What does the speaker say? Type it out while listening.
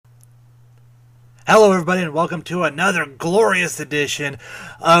Hello, everybody, and welcome to another glorious edition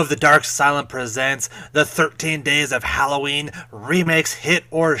of The Dark Silent Presents the 13 Days of Halloween Remakes Hit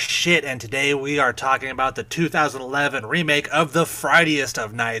or Shit. And today we are talking about the 2011 remake of the Frightiest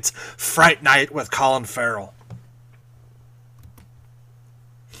of Nights, Fright Night with Colin Farrell.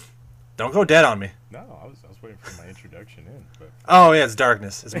 Don't go dead on me. No, I was waiting for my introduction in, but Oh, yeah, it's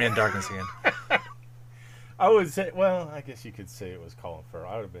darkness. It's me in darkness again. I would say, well, I guess you could say it was Colin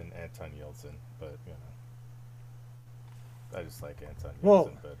Farrell. I would have been Anton Yelchin, but I just like Anton Well,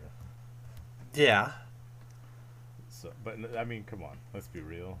 Yelchin better. yeah. So, but I mean, come on, let's be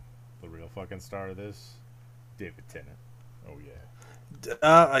real. The real fucking star of this, David Tennant.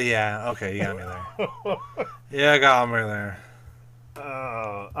 Oh Yeah, okay, you got me there. yeah. Yeah, I got me there.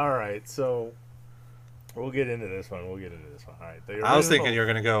 All right. So we'll get into this one. All right. The I was thinking original. you were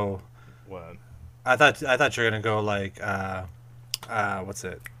gonna go. What? I thought you were gonna go like what's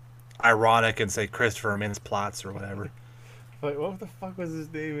it? Ironic and say Christopher Mintz plots or whatever. Like, what the fuck was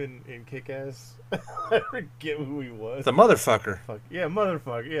his name in Kick Ass? I forget who he was. The motherfucker. Fuck yeah,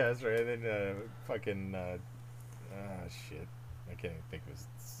 motherfucker. Yeah, that's right. And then fucking shit. I can't even think of his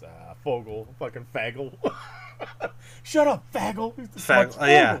Fogel. Fucking Fagel. Shut up, Fagel. He's the fuck's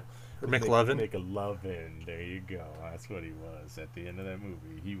Yeah, Fogel. McLovin. McLovin. There you go. That's what he was at the end of that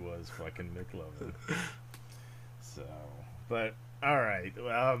movie. He was fucking McLovin. So, but all right.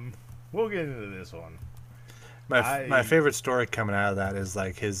 We'll get into this one. My I favorite story coming out of that is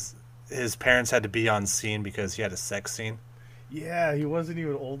like his parents had to be on scene because he had a sex scene, Yeah, he wasn't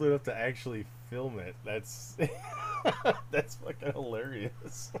even old enough to actually film it. That's that's fucking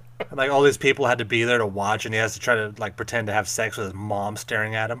hilarious. and like all these people had to be there to watch, and he has to try to like pretend to have sex with his mom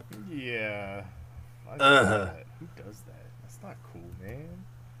staring at him. Yeah. I do Ugh. that. Who does that? That's not cool, man.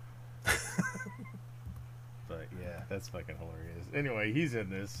 But yeah, that's fucking hilarious. Anyway, he's in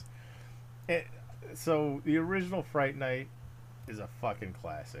this. And so the original Fright Night is a fucking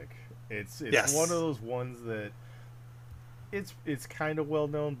classic. It's one of Yes. those ones that it's kind of well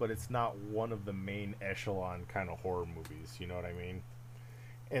known, but it's not one of the main echelon kind of horror movies. You know what I mean?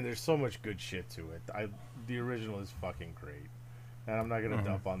 And there's so much good shit to it. The original is fucking great, and I'm not gonna Hmm.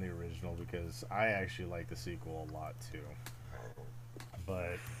 dump on the original because I actually like the sequel a lot too.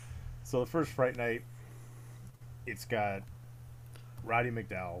 But so the first Fright Night, it's got Roddy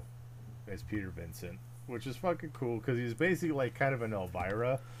McDowell as Peter Vincent, which is fucking cool because he's basically like kind of an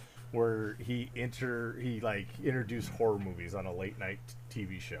Elvira, where he like introduced horror movies on a late night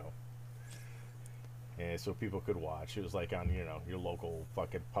TV show, and so people could watch. It was like on your local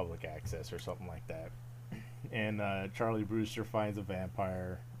fucking public access or something like that. And Charlie Brewster finds a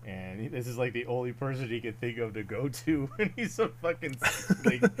vampire, and this is like the only person he could think of to go to, and he's a fucking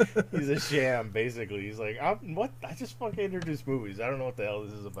like he's a sham basically. He's like, what? I just fucking introduced movies. I don't know what the hell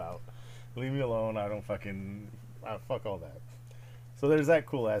this is about. Leave me alone. I don't fucking fuck all that. So there's that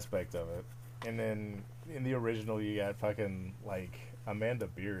cool aspect of it, and then in the original you got fucking like Amanda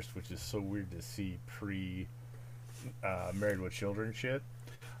Bierce, which is so weird to see pre Married with Children shit,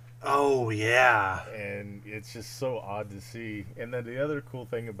 Oh yeah. and it's just so odd to see. And then the other cool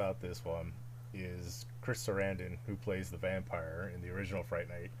thing about this one is Chris Sarandon, who plays the vampire in the original Fright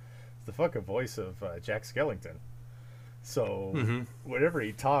Night, is the fucking voice of Jack Skellington. So Hmm. whenever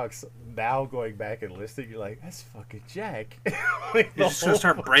he talks, now going back and listening, you're like, "That's fucking Jack." Like You're the just gonna whole,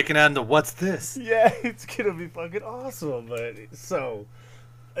 start breaking out into what's this? yeah, it's gonna be fucking awesome. But so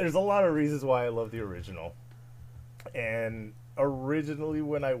there's a lot of reasons why I love the original. And originally,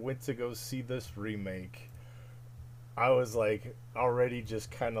 when I went to go see this remake, I was like already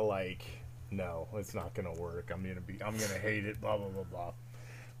just kind of like, no, it's not gonna work. I'm gonna hate it. Blah blah blah blah.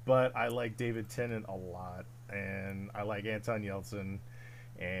 But I like David Tennant a lot, and I like Anton Yelchin,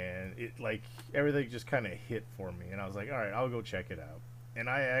 and it like everything just kind of hit for me, and I was like, all right, I'll go check it out, and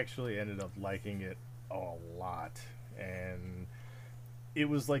I actually ended up liking it a lot, and it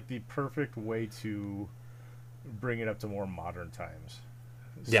was like the perfect way to bring it up to more modern times.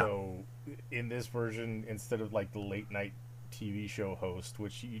 Yeah. So in this version, instead of like the late night TV show host,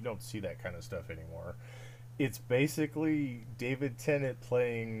 which you don't see that kind of stuff anymore, it's basically David Tennant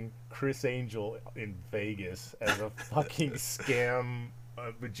playing Chris Angel in Vegas as a fucking scam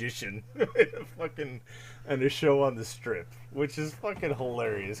magician, fucking, and a show on the Strip, which is fucking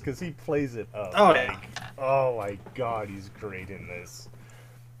hilarious because he plays it up. Oh Like, yeah. oh my god, he's great in this.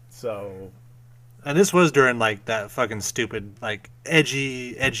 So And this was during like that fucking stupid like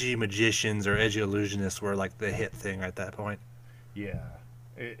edgy magicians or edgy illusionists were like the hit thing at that point. yeah,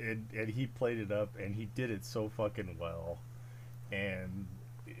 and he played it up, and he did it so fucking well. And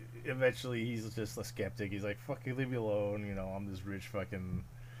eventually, he's just a skeptic. He's like, "Fucking leave me alone." I'm this rich fucking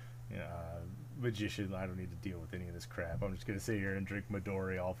magician. I don't need to deal with any of this crap. I'm just gonna sit here and drink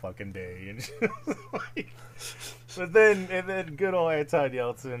Midori all fucking day. And but then good old Anton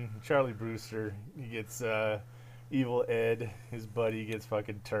Yelchin, Charlie Brewster, he gets Evil Ed, his buddy, gets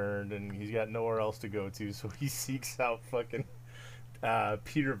fucking turned, and he's got nowhere else to go to, so he seeks out fucking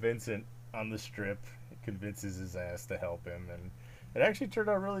Peter Vincent on the strip, convinces his ass to help him, and it actually turned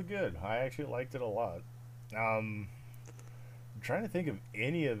out really good. I actually liked it a lot. I'm trying to think of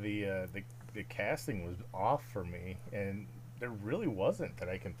any of the casting was off for me, and there really wasn't that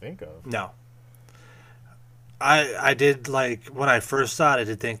I can think of. No. I did, like, when I first saw it, I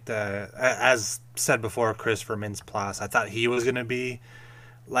did think that, as said before, Christopher Mintz-Plasse, I thought he was going to be,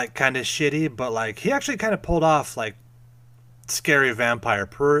 like, kind of shitty, but, like, he actually kind of pulled off, like, scary vampire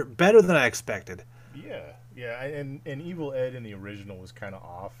better than I expected. Yeah, and Evil Ed in the original was kind of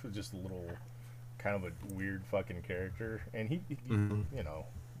off, just a little, kind of a weird fucking character, and he you know,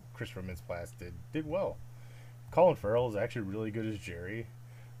 Christopher Mintz-Plasse did well. Colin Farrell is actually really good as Jerry,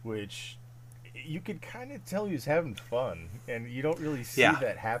 which you could kind of tell he was having fun, and you don't really see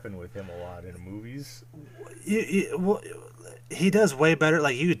that happen with him a lot in movies. Well, he does way better.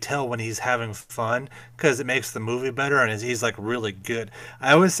 Like, you could tell when he's having fun because it makes the movie better, and he's like really good.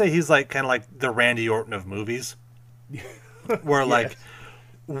 I always say he's like kind of like the Randy Orton of movies, where like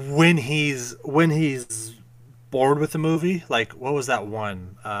when he's bored with the movie, like what was that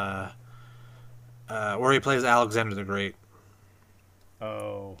one where he plays Alexander the Great?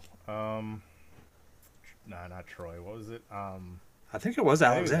 Nah, not Troy. What was it? I think it was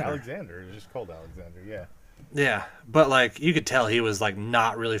Alexander. Alexander. It was just called Alexander. Yeah. Yeah, but like you could tell he was like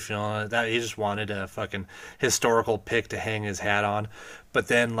not really feeling it. That he just wanted a fucking historical pick to hang his hat on. But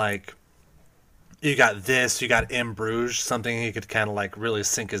then like you got In Bruges, something he could kind of like really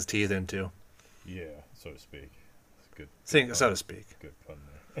sink his teeth into. Yeah, so to speak. It's good. So to speak. Good pun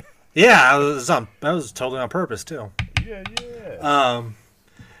there. Yeah, that was totally on purpose too. Yeah.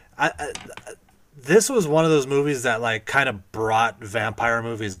 This was one of those movies that like kind of brought vampire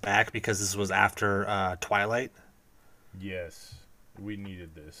movies back because this was after Twilight. Yes, we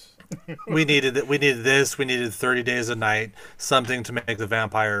needed this. We needed this. We needed 30 Days a Night, something to make the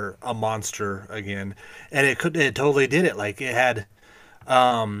vampire a monster again, and it totally did it. Like it had,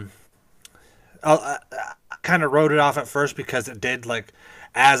 I kind of wrote it off at first because it did, like,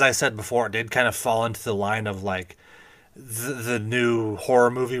 as I said before, it did kind of fall into the line of like the new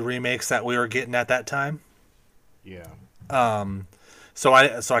horror movie remakes that we were getting at that time. Yeah. So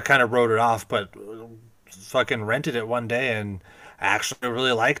I kind of wrote it off, but fucking rented it one day and actually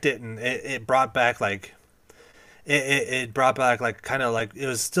really liked it, and it brought back like it brought back like kind of like it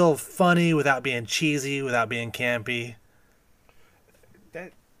was still funny without being cheesy, without being campy.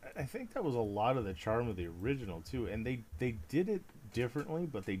 I think that was a lot of the charm of the original too, and they did it differently,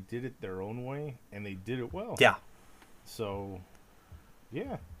 but they did it their own way, and they did it well. Yeah. So,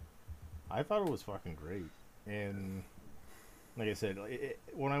 yeah, I thought it was fucking great. And like I said,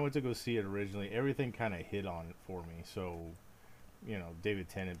 when I went to go see it originally, everything kind of hit on it for me. So, you know, David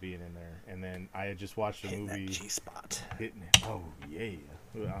Tennant being in there, and then I had just watched a movie. That G-spot. Hitting it. Oh yeah.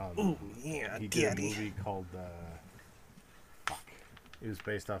 Oh yeah. He did a movie called. Fuck. It was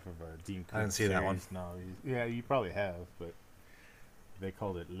based off of a Dean Koontz I didn't see that one. No, yeah, you probably have, but they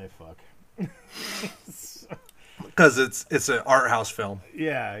called it Le Fuck. Because it's an art house film.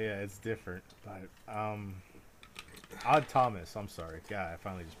 Yeah, it's different. But Odd Thomas. I'm sorry. God, I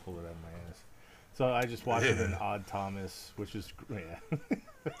finally just pulled it out of my ass. So I just watched it in Odd Thomas, which is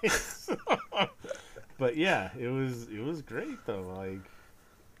But yeah, it was great though. Like,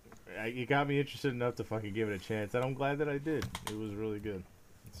 it got me interested enough to fucking give it a chance, and I'm glad that I did. It was really good.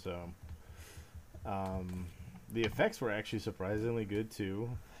 So, the effects were actually surprisingly good too.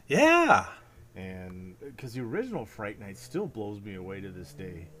 Yeah. And because the original Fright Night still blows me away to this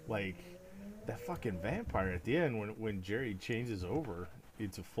day. Like, that fucking vampire at the end, when Jerry changes over,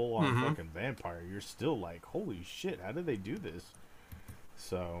 it's a full-on fucking vampire. You're still like, holy shit, how did they do this?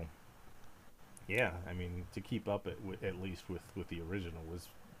 So, yeah, I mean, to keep up at least with the original was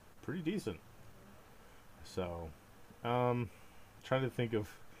pretty decent. So, trying to think of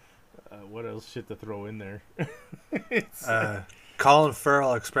what else shit to throw in there. Colin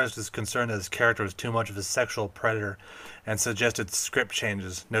Farrell expressed his concern that his character was too much of a sexual predator and suggested script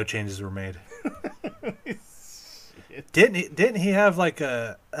changes. No changes were made. Didn't he have like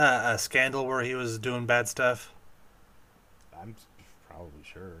a scandal where he was doing bad stuff? I'm probably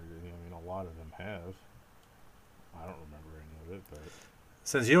sure. I mean, a lot of them have. I don't remember any of it, but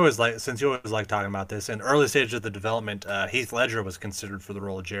since you always like talking about this, in early stages of the development, Heath Ledger was considered for the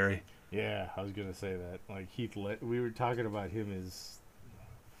role of Jerry. Yeah, I was gonna say that. Like we were talking about him as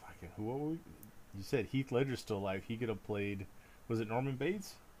fucking fucking who? You said Heath Ledger's still alive. He could have played. Was it Norman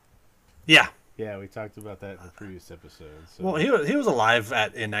Bates? Yeah. Yeah, we talked about that in the previous episode. So. Well, he was alive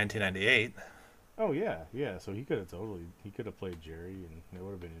in 1998. Oh yeah. So he could have played Jerry, and it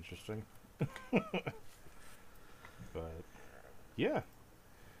would have been interesting. But yeah,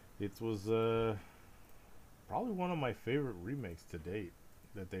 it was probably one of my favorite remakes to date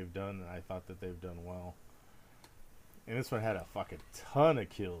that they've done, and I thought that they've done well. And this one had a fucking ton of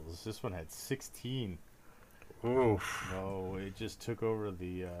kills. This one had 16. Oof. No, it just took over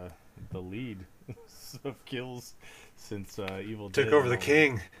the lead of kills since Evil Dead. Took over the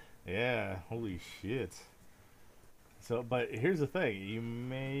king. Yeah, holy shit. So, but here's the thing: you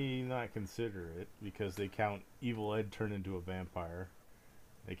may not consider it because they count Evil Ed turned into a vampire.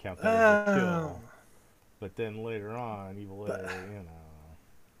 They count that as a kill. But then later on, Evil Ed, I don't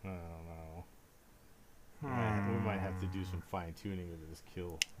know. We might have to do some fine tuning of this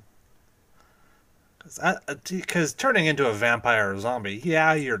kill. Because turning into a vampire or zombie,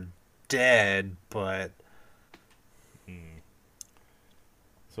 yeah, you're dead, but.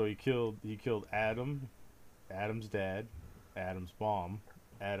 So he killed Adam, Adam's dad, Adam's mom,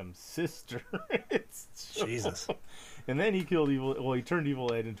 Adam's sister. Jesus. And then he killed he turned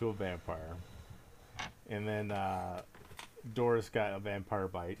Evil Ed into a vampire. And then Doris got a vampire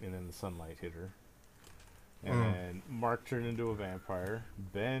bite, and then the sunlight hit her. And then Mark turned into a vampire.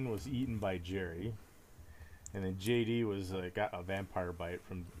 Ben was eaten by Jerry. And then JD was got a vampire bite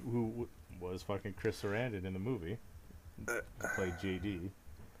from who was fucking Chris Sarandon in the movie. Played JD.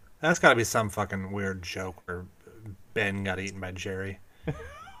 That's got to be some fucking weird joke where Ben got eaten by Jerry.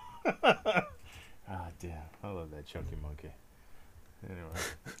 Ah, damn. I love that chunky monkey. Anyway.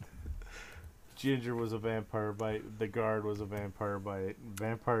 Ginger was a vampire bite. The guard was a vampire bite.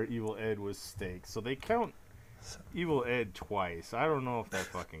 Vampire Evil Ed was steak. So they count Evil Ed twice. I don't know if that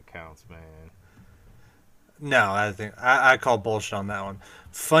fucking counts, man. No, I think I call bullshit on that one.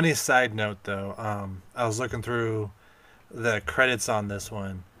 Funny side note, though. I was looking through the credits on this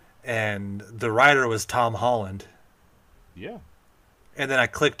one, and the writer was Tom Holland. Yeah. And then I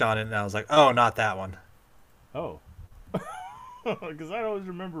clicked on it, and I was like, oh, not that one. Oh. Because I always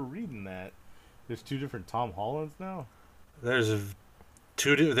remember reading that. There's two different Tom Hollands now? There's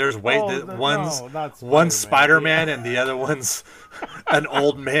one's Spider-Man and the other one's an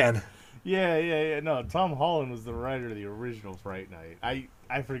old man. Yeah. No, Tom Holland was the writer of the original Fright Night.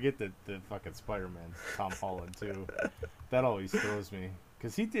 I forget that the fucking Spider-Man's Tom Holland, too. That always throws me.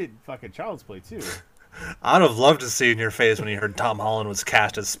 Because he did fucking Child's Play, too. I'd have loved to see in your face when you heard Tom Holland was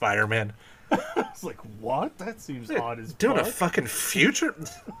cast as Spider-Man. It's like, what? That seems odd as fuck. Doing a fucking future...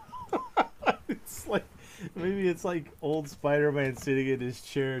 It's like, maybe it's like old Spider-Man sitting in his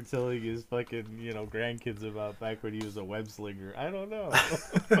chair telling his fucking, grandkids about back when he was a web slinger. I don't know.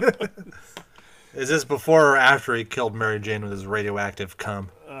 Is this before or after he killed Mary Jane with his radioactive cum?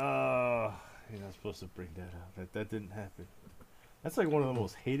 You're not supposed to bring that up. That didn't happen. That's like one of the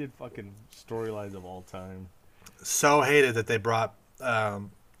most hated fucking storylines of all time. So hated that they brought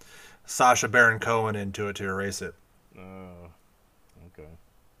Sacha Baron Cohen into it to erase it. Oh, okay.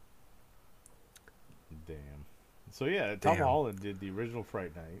 Damn. So yeah, Tom Holland did the original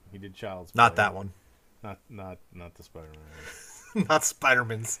Fright Night. He did Child's Play. Not that one. Not the Spider-Man. Not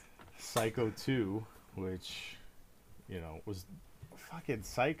Spider-Man's. Psycho 2, which, was fucking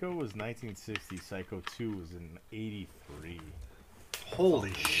Psycho was 1960. Psycho 2 was in 83.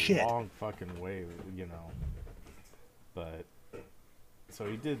 Holy shit. Long fucking way, But so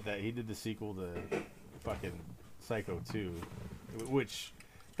he did that. He did the sequel to fucking Psycho 2, which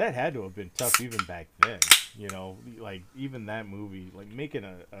that had to have been tough even back then. Like even that movie, like making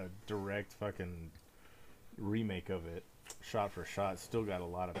a direct fucking remake of it, shot for shot, still got a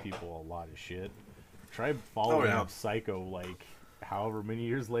lot of people a lot of shit. Try following up Psycho like however many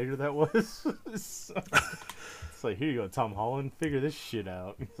years later that was. It's like, here you go, Tom Holland, figure this shit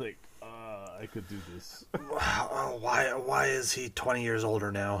out. He's like, I could do this. Why is he 20 years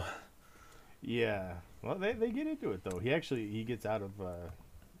older now? Yeah. Well, they get into it though. He gets out of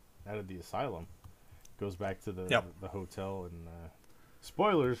the asylum, goes back to the hotel, and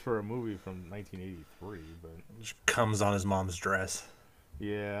spoilers for a movie from 1983, but just comes on his mom's dress.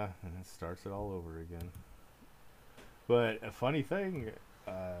 Yeah, and it starts it all over again. But a funny thing,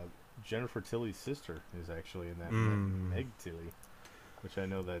 Jennifer Tilly's sister is actually in that. Meg Tilly, which I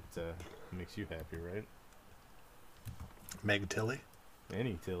know that makes you happy, right? Meg Tilly?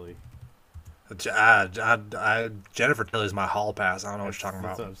 Any Tilly. Jennifer Tilly's my hall pass. I don't know what you're talking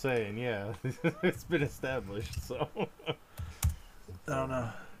about. That's what I'm saying, yeah. It's been established, so. I don't know.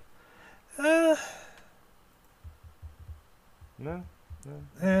 No?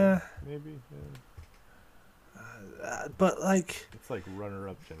 Eh, maybe. but like, It's like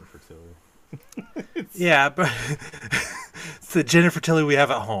runner-up Jennifer Tilly. yeah, but it's the Jennifer Tilly we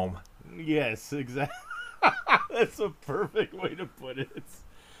have at home. Yes, exactly. That's a perfect way to put it.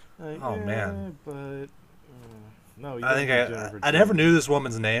 Like, Oh man, but no, you I don't think need Jennifer I Tilly. never knew this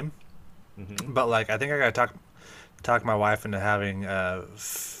woman's name, Mm-hmm. but like I think I gotta talk my wife into having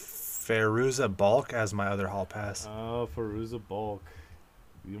Feruza Balk as my other hall pass. Oh, Fairuza Balk.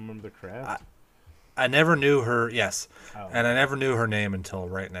 You remember the I, craft? I never knew her. Yes, Oh, and I never knew her name until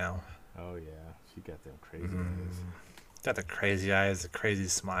right now. oh yeah, she got them crazy Mm. eyes. Got the crazy eyes, the crazy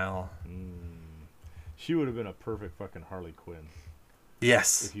smile. Mm. She would have been a perfect fucking Harley Quinn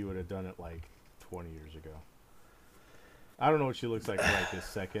Yes. if you would have done it like 20 years ago. I don't know what she looks like right this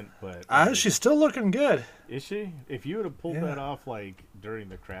second, but like, She's still looking good. is she? If you would have pulled Yeah. that off like during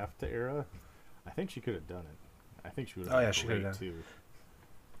the craft era, I think she could have done it. I think she would have. Oh, been yeah, she could have great too.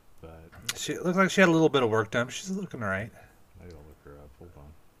 But She looked like she had a little bit of work done. She's looking alright. I gotta look her up. Hold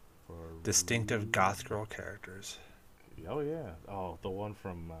on. Distinctive goth girl characters. Oh yeah. Oh, the one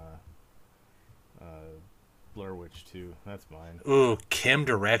from Blair Witch 2. That's mine. Ooh, Kim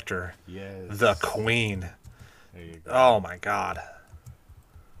Director, Yes. the queen. There you go. Oh my god.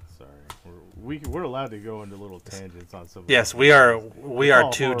 Sorry. We're allowed to go into little tangents on some. Yes, of we are. We are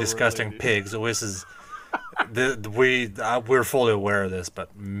all two horror disgusting related. pigs. So this is we're fully aware of this,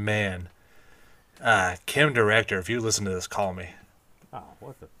 but man, Kim Director, if you listen to this, call me. Oh,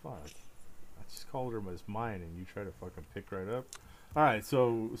 what the fuck? I just called her as mine, and you try to fucking pick right up. All right,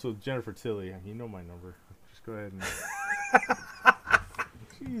 so Jennifer Tilly, you know my number. Just go ahead and.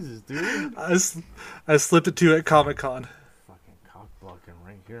 Jesus, dude. I slipped it to you at Comic Con. Fucking cock blocking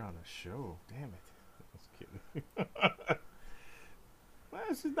right here on the show. Damn it. I was kidding. Well,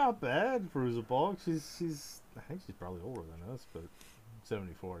 she's not bad for a Balk. She's I think she's probably older than us, but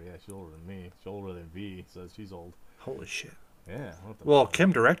 74. Yeah, she's older than me. She's older than V, so she's old. Holy shit. Yeah. What the Well, fuck?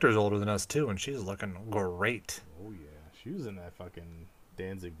 Kim Director's older than us too, and she's looking great. Oh yeah, she was in that fucking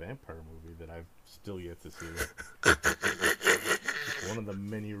Danzig vampire movie that I've still yet to see. One of the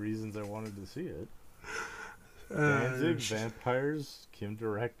many reasons I wanted to see it. Danzig, vampires, Kim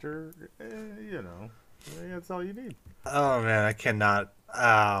Director, you know, that's all you need. Oh man, I cannot.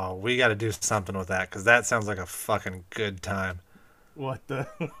 Oh, we got to do something with that because that sounds like a fucking good time. What the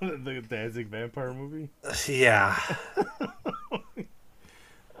the Danzig vampire movie? Yeah,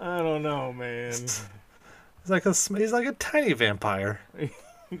 I don't know, man. he's like a tiny vampire.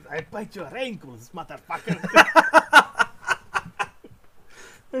 I bite your ankles, motherfucker.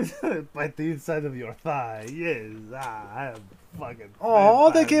 Bite the inside of your thigh. Yes, I am fucking. Oh,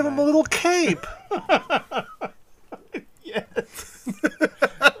 they vampire gave him a man. little cape. Yes.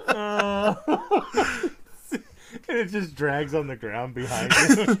 And it just drags on the ground behind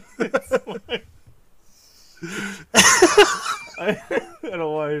him. I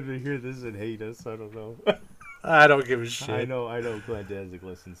don't want him to hear this and hate us. I don't know. I don't give a shit. I know. Glenn Danzig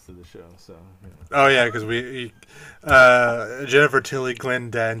listens to the show, so. You know. Oh yeah, because Jennifer Tilly, Glenn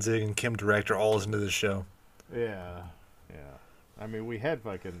Danzig, and Kim Director all listen to this show. Yeah. I mean, we had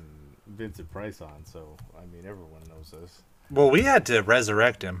fucking Vincent Price on, so I mean, everyone knows this. Well, we had to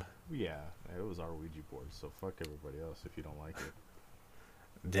resurrect him. Yeah, it was our Ouija board, so fuck everybody else if you don't like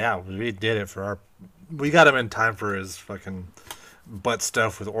it. Yeah, we did it for our. We got him in time for his fucking butt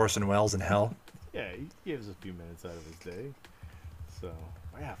stuff with Orson Welles in Hell. Yeah, he gives a few minutes out of his day. So,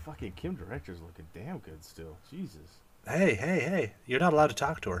 yeah, fucking Kim Director's looking damn good still. Jesus. Hey! You're not allowed to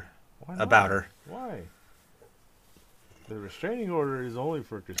talk to her Why not? about her. Why? The restraining order is only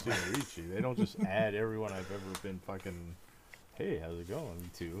for Christina Ricci. They don't just add everyone I've ever been fucking. Hey, how's it going?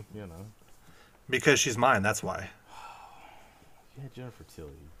 You know. Because she's mine, that's why. Yeah, Jennifer Tilly,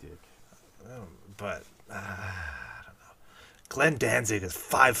 you dick. But I don't know. Glenn Danzig is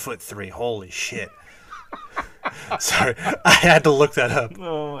 5'3". Holy shit! Sorry, I had to look that up.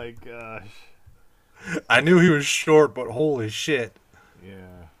 Oh my gosh. I knew he was short, but holy shit! Yeah.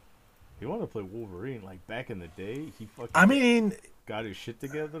 He wanted to play Wolverine. Like, back in the day, he fucking I mean, got his shit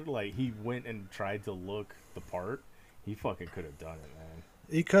together. Like, he went and tried to look the part. He fucking could have done it, man.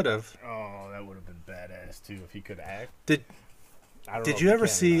 he could have. Oh, that would have been badass, too, if he could act. Did I don't know Did if you he ever can or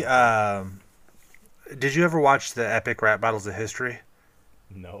see? not. Did you ever watch the epic rap battles of history?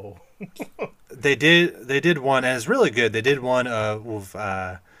 No. They did one, and it's really good. They did one with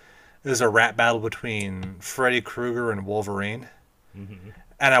it was a rap battle between Freddy Krueger and Wolverine,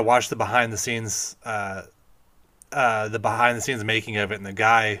 and I watched the behind the scenes making of it, and the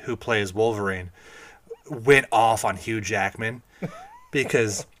guy who plays Wolverine went off on Hugh Jackman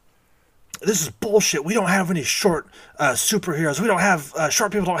because this is bullshit. We don't have any short superheroes. We don't have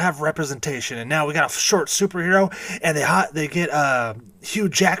short people don't have representation, and now we got a short superhero, and they get Hugh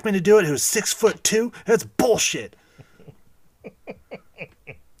Jackman to do it, who's 6'2". That's bullshit.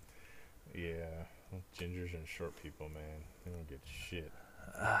 Yeah, gingers and short people, man, they don't get shit.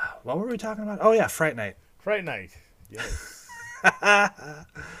 What were we talking about? Oh yeah, Fright Night. Fright Night. Yes.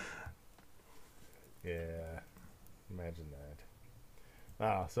 Yeah. Imagine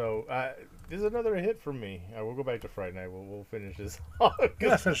that. So this is another hit from me. We'll go back to Fright Night. We'll finish this off.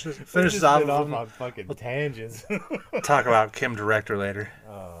 Yeah, finish this off. On fucking tangents. Talk about Kim Director later.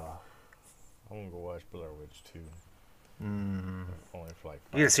 I'm gonna go watch Blair Witch 2. Only for like.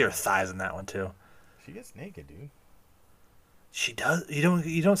 You can see her thighs in that one too. She gets naked, dude. She does.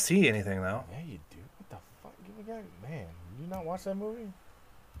 You don't see anything though. Yeah, you do. What the fuck? Man, you not watch that movie?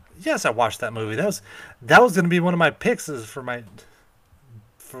 Yes, I watched that movie. That was going to be one of my picks for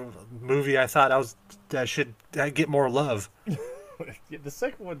movie. I thought I should get more love. Yeah, the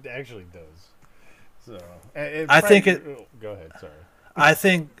second one actually does. So I think it. Go ahead. Sorry. I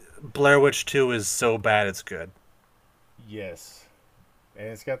think Blair Witch 2 is so bad it's good. Yes, and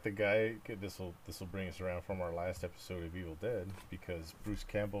it's got the guy. This will bring us around from our last episode of Evil Dead, because Bruce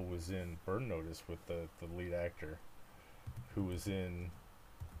Campbell was in Burn Notice with the lead actor, who was in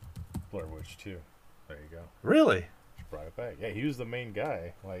Blair Witch 2. There you go. Really? Just brought it back. Yeah, he was the main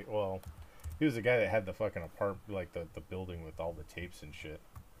guy. He was the guy that had the fucking apartment, like the building with all the tapes and shit.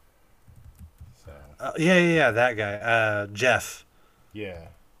 So. Yeah, that guy. Jeff. Yeah.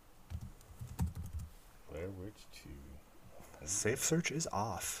 Blair Witch 2. Safe search is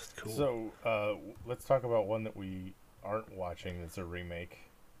off. Cool. So, let's talk about one that we aren't watching that's a remake.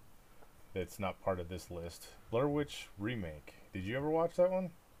 That's not part of this list. Blair Witch Remake. Did you ever watch that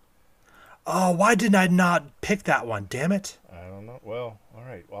one? Oh, why didn't I not pick that one? Damn it! I don't know. Well, all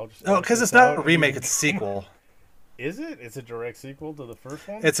right. Well, I'll just. Oh, because it's not a remake; it's a sequel. Is it? It's a direct sequel to the first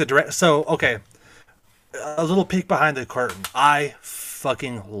one. It's a direct. So okay, a little peek behind the curtain. I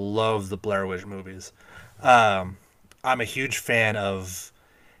fucking love the Blair Witch movies. I'm a huge fan of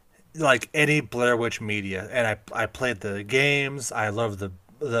like any Blair Witch media, and I played the games. I love the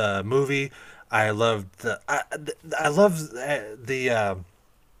movie. I loved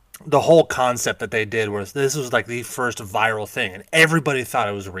the whole concept that they did was this was like the first viral thing, and everybody thought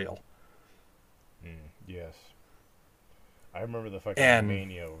it was real. Yes, I remember the fucking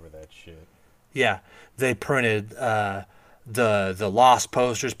mania over that shit. Yeah, they printed the Lost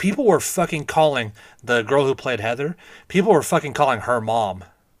posters. People were fucking calling the girl who played Heather. People were fucking calling her mom.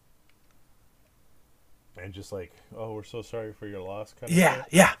 And just like, oh, we're so sorry for your loss. Yeah.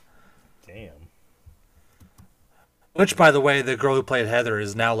 Damn. Which, by the way, the girl who played Heather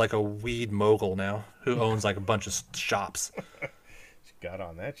is now like a weed mogul now, who owns like a bunch of shops. She got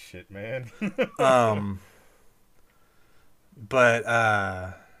on that shit, man. But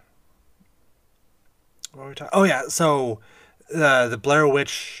what were we talking? Oh yeah, so the Blair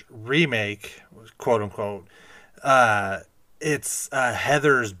Witch remake, quote unquote, it's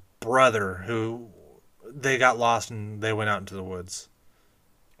Heather's brother who they got lost and they went out into the woods.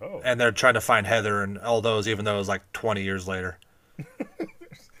 Oh. And they're trying to find Heather and all those, even though it was like 20 years later.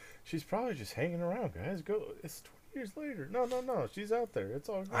 She's probably just hanging around, guys. Go. It's 20 years later. No. She's out there. It's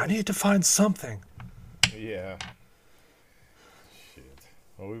all good. I need to find something. Yeah. Shit.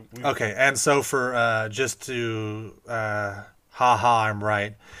 Well, we Okay, and so for just to haha, I'm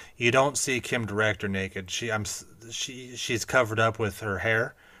right. You don't see Kim Director naked. She's covered up with her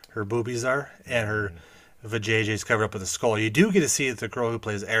hair. Her boobies are, and her vajayjay's covered up with a skull. You do get to see the girl who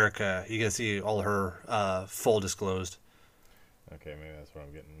plays Erica. You get to see all her full disclosed. Okay, maybe that's what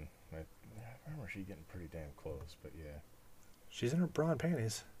I'm getting. I remember she getting pretty damn close, but yeah. She's in her bra and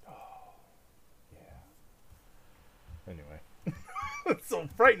panties. Oh, yeah. Anyway. So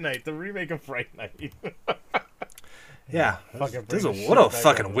Fright Night, the remake of Fright Night. Yeah. What a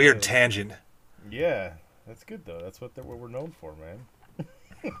fucking weird tangent. Yeah. That's good, though. That's what we're known for, man.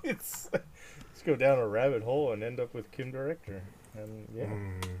 Let's go down a rabbit hole and end up with Kim Director. And yeah.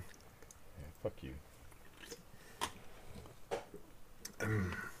 Fuck you.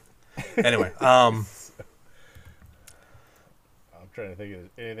 Anyway, I'm trying to think of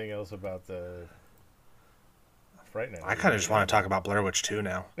anything else about the Fright Night. I kind of just want to talk about Blair Witch 2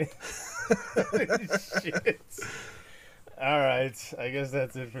 now. Shit. All right, I guess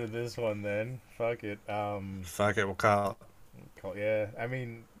that's it for this one then. Fuck it. Fuck it, we'll call it. Yeah, I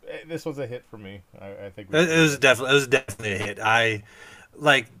mean, this was a hit for me. I think it was definitely a hit. I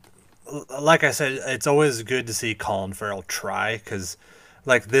like I said, it's always good to see Colin Farrell try, because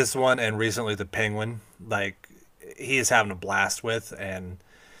like this one and recently The Penguin, like he is having a blast with, and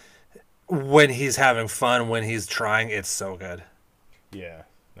when he's having fun, when he's trying, it's so good. Yeah,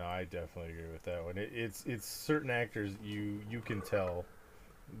 no, I definitely agree with that one. It's certain actors you can tell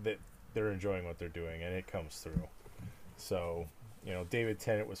that they're enjoying what they're doing, and it comes through. So, David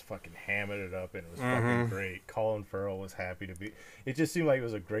Tennant was fucking hamming it up, and it was fucking Mm-hmm. great. Colin Farrell was happy to be. It just seemed like it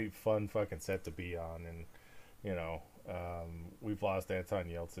was a great, fun fucking set to be on, and we've lost Anton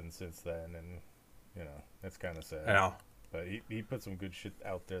Yeltsin since then, and that's kind of I sad. know. But he put some good shit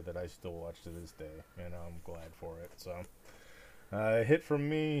out there that I still watch to this day, and I'm glad for it. So, hit from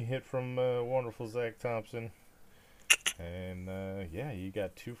me, hit from wonderful Zach Thompson, and yeah, you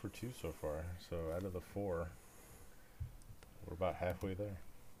got 2 for 2 so far. So out of the 4, we're about halfway there.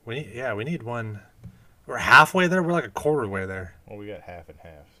 We need one. We're halfway there. We're like a quarter way there. Well, we got half and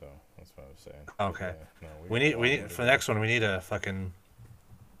half, so that's what I was saying. But Okay. yeah, no, we We got a need long we way need to for the go. next one. We need a fucking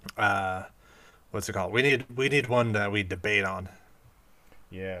uh, what's it called? We need one that we debate on.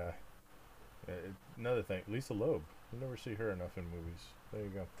 Yeah. Uh, Another thing, Lisa Loeb. You never see her enough in movies. There you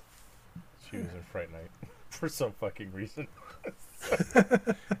go. She was in Fright Night for some fucking reason.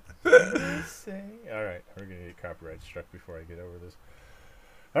 All right, we're gonna get copyright struck before I get over this.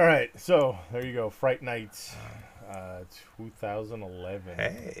 All right, so there you go, Fright Night, 2011.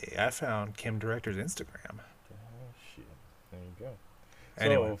 Hey, I found Kim Director's Instagram. Oh shit, there you go.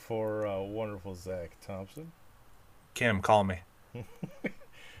 Anyway, So for wonderful Zach Thompson, Kim, call me.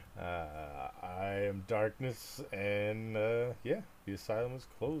 I am Darkness, and yeah, the asylum is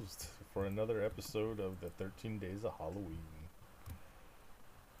closed for another episode of the 13 Days of Halloween.